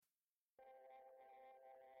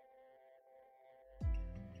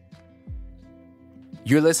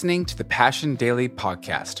You're listening to the Passion Daily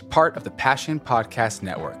Podcast, part of the Passion Podcast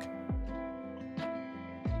Network.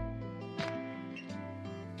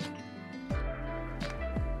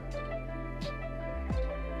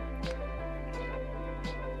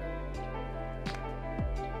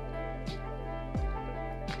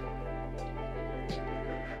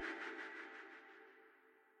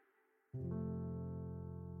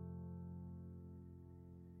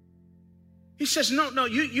 He says, no,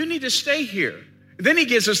 you need to stay here. Then he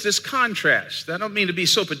gives us this contrast. I don't mean to be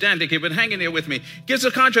so pedantic here, but hang in there with me. He gives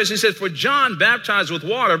a contrast. He says, for John baptized with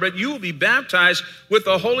water, but you will be baptized with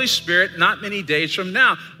the Holy Spirit not many days from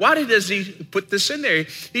now. Why does he put this in there?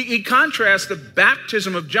 He contrasts the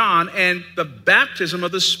baptism of John and the baptism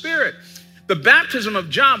of the Spirit. The baptism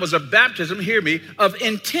of John was a baptism, hear me, of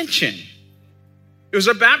intention. It was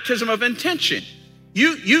a baptism of intention.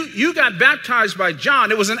 You got baptized by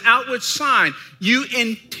John. It was an outward sign. You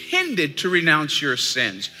intended to renounce your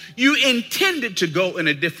sins. You intended to go in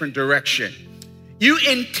a different direction. You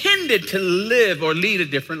intended to live or lead a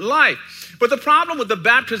different life. But the problem with the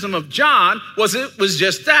baptism of John was it was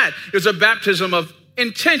just that. It was a baptism of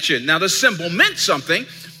intention. Now the symbol meant something,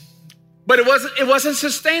 but it wasn't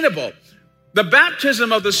sustainable. The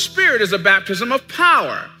baptism of the Spirit is a baptism of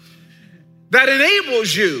power that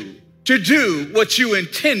enables you to do what you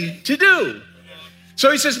intend to do.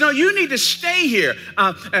 So he says, no, you need to stay here.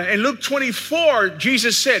 In Luke 24,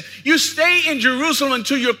 Jesus said, you stay in Jerusalem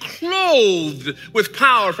until you're clothed with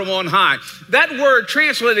power from on high. That word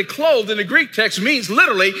translated clothed in the Greek text means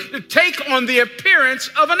literally to take on the appearance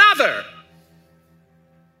of another.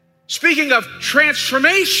 Speaking of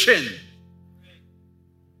transformation,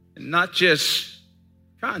 and not just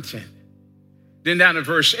content. Then down in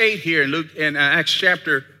verse 8 here in Acts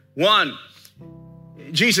chapter 1,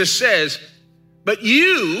 Jesus says, but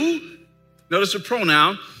you, notice the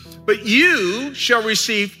pronoun, but you shall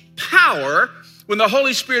receive power when the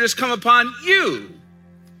Holy Spirit has come upon you.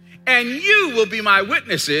 And you will be my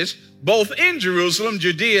witnesses, both in Jerusalem,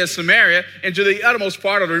 Judea, Samaria, and to the uttermost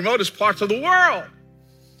part of the remotest parts of the world.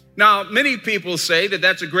 Now, many people say that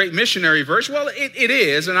that's a great missionary verse. Well, it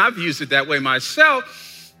is, and I've used it that way myself.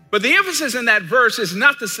 But the emphasis in that verse is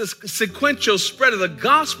not the sequential spread of the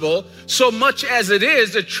gospel so much as it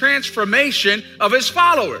is the transformation of his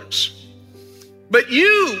followers. But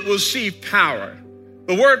you will see power.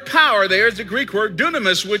 The word power there is the Greek word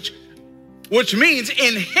dunamis, which means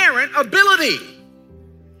inherent ability.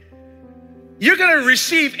 You're going to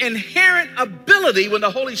receive inherent ability when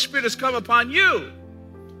the Holy Spirit has come upon you.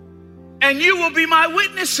 And you will be my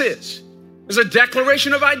witnesses. There's a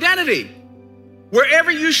declaration of identity.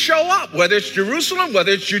 Wherever you show up, whether it's Jerusalem,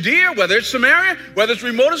 whether it's Judea, whether it's Samaria, whether it's the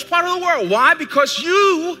remotest part of the world. Why? Because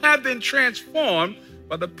you have been transformed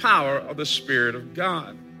by the power of the Spirit of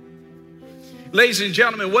God. Ladies and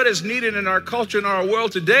gentlemen, what is needed in our culture and our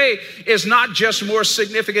world today is not just more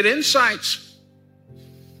significant insights,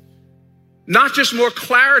 not just more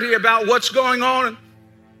clarity about what's going on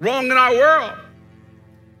wrong in our world.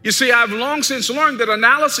 You see, I've long since learned that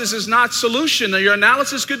analysis is not solution. Your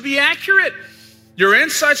analysis could be accurate. Your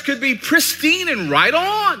insights could be pristine and right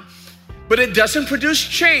on, but it doesn't produce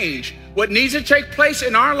change. What needs to take place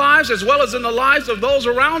in our lives as well as in the lives of those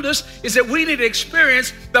around us is that we need to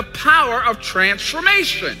experience the power of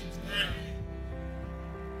transformation.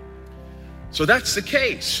 So that's the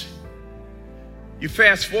case. You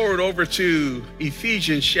fast forward over to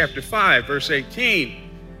Ephesians chapter 5, verse 18.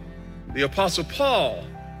 The Apostle Paul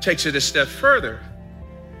takes it a step further.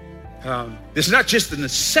 It's not just the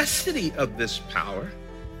necessity of this power.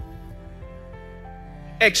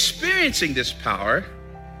 Experiencing this power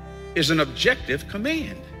is an objective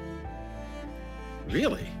command.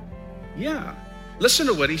 Really? Yeah. Listen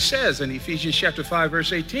to what he says in Ephesians chapter 5,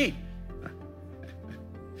 verse 18.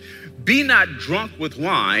 Be not drunk with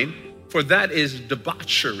wine, for that is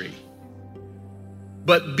debauchery,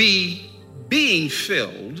 but being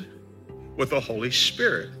filled with the Holy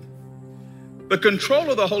Spirit. The control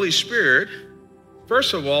of the Holy Spirit,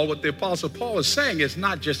 first of all, what the Apostle Paul is saying is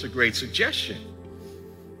not just a great suggestion.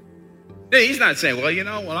 He's not saying, well,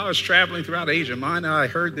 when I was traveling throughout Asia Minor, I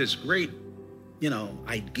heard this great,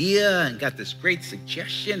 idea and got this great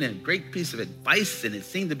suggestion and great piece of advice, and it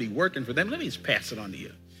seemed to be working for them. Let me just pass it on to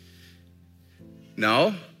you.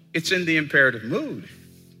 No, it's in the imperative mood.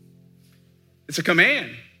 It's a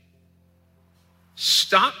command.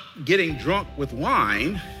 Stop getting drunk with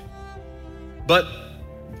wine, but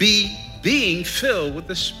being filled with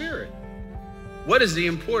the Spirit. What is the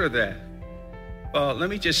import of that? Let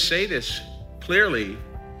me just say this clearly.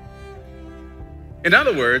 In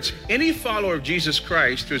other words, any follower of Jesus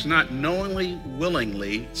Christ who is not knowingly,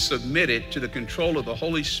 willingly submitted to the control of the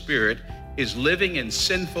Holy Spirit is living in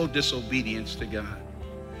sinful disobedience to God.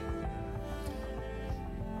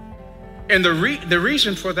 And the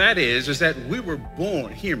reason for that is that we were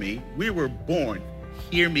born, hear me,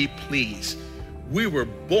 hear me please. We were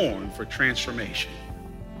born for transformation.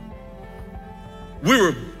 We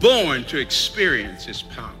were born to experience His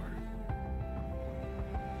power,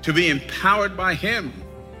 to be empowered by Him,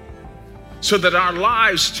 so that our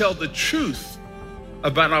lives tell the truth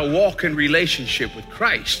about our walk in relationship with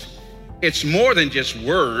Christ. It's more than just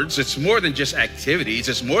words. It's more than just activities.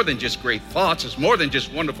 It's more than just great thoughts. It's more than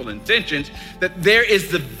just wonderful intentions. That there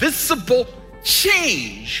is the visible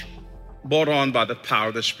change brought on by the power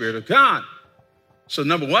of the Spirit of God. So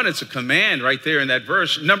number one, it's a command right there in that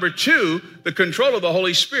verse. Number two, the control of the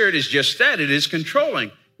Holy Spirit is just that. It is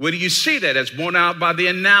controlling. Where do you see that? It's borne out by the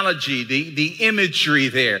analogy, the imagery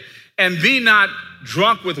there. And be not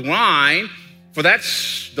drunk with wine, for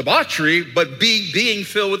that's debauchery, but being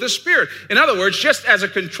filled with the Spirit. In other words, just as a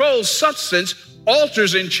controlled substance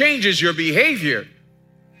alters and changes your behavior,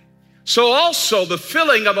 so also the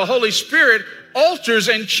filling of the Holy Spirit alters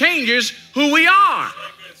and changes who we are.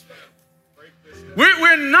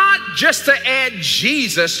 We're not just to add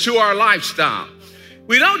Jesus to our lifestyle.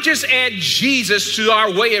 We don't just add Jesus to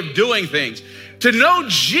our way of doing things. To know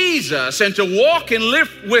Jesus and to walk and live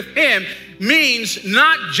with Him means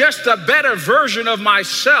not just a better version of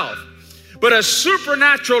myself, but a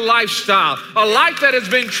supernatural lifestyle, a life that has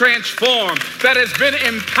been transformed, that has been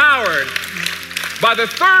empowered by the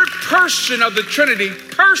third person of the Trinity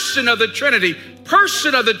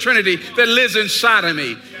that lives inside of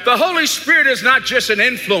me. The Holy Spirit is not just an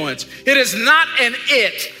influence. It is not an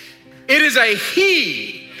it. It is a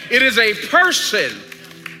He. It is a person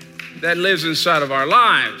that lives inside of our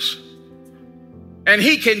lives. And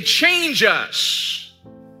He can change us.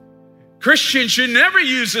 Christians should never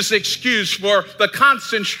use this excuse for the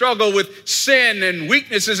constant struggle with sin and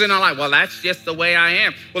weaknesses in our life. Well, that's just the way I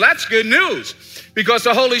am. Well, that's good news, because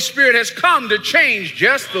the Holy Spirit has come to change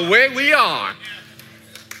just the way we are.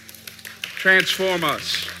 Transform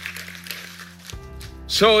us.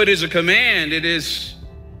 So it is a command. It is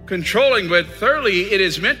controlling, but thirdly, it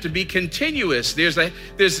is meant to be continuous. There's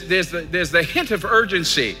the hint of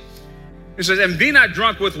urgency. It says, and be not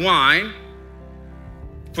drunk with wine,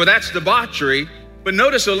 for that's debauchery. But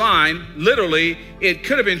notice the line, literally, it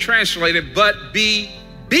could have been translated, but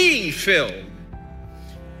being filled.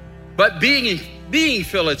 But being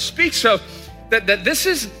filled, it speaks of that this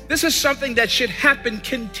is something that should happen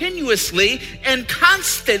continuously and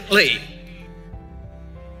constantly.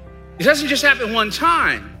 It doesn't just happen one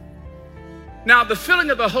time. Now, the filling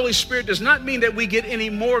of the Holy Spirit does not mean that we get any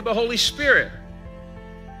more of the Holy Spirit.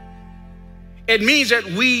 It means that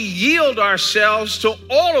we yield ourselves to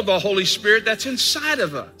all of the Holy Spirit that's inside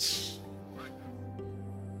of us.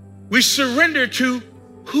 We surrender to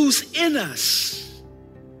who's in us.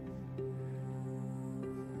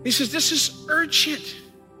 He says, this is urgent.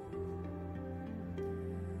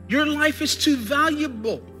 Your life is too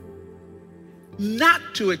valuable not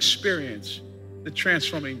to experience the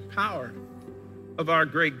transforming power of our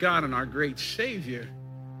great God and our great Savior.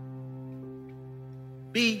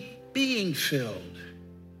 Being filled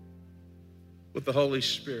with the Holy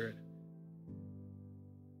Spirit.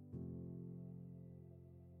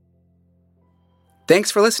 Thanks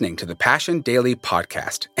for listening to the Passion Daily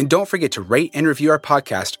Podcast. And don't forget to rate and review our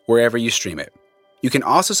podcast wherever you stream it. You can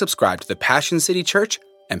also subscribe to the Passion City Church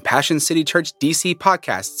and Passion City Church DC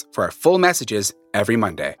podcasts for our full messages every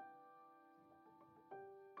Monday.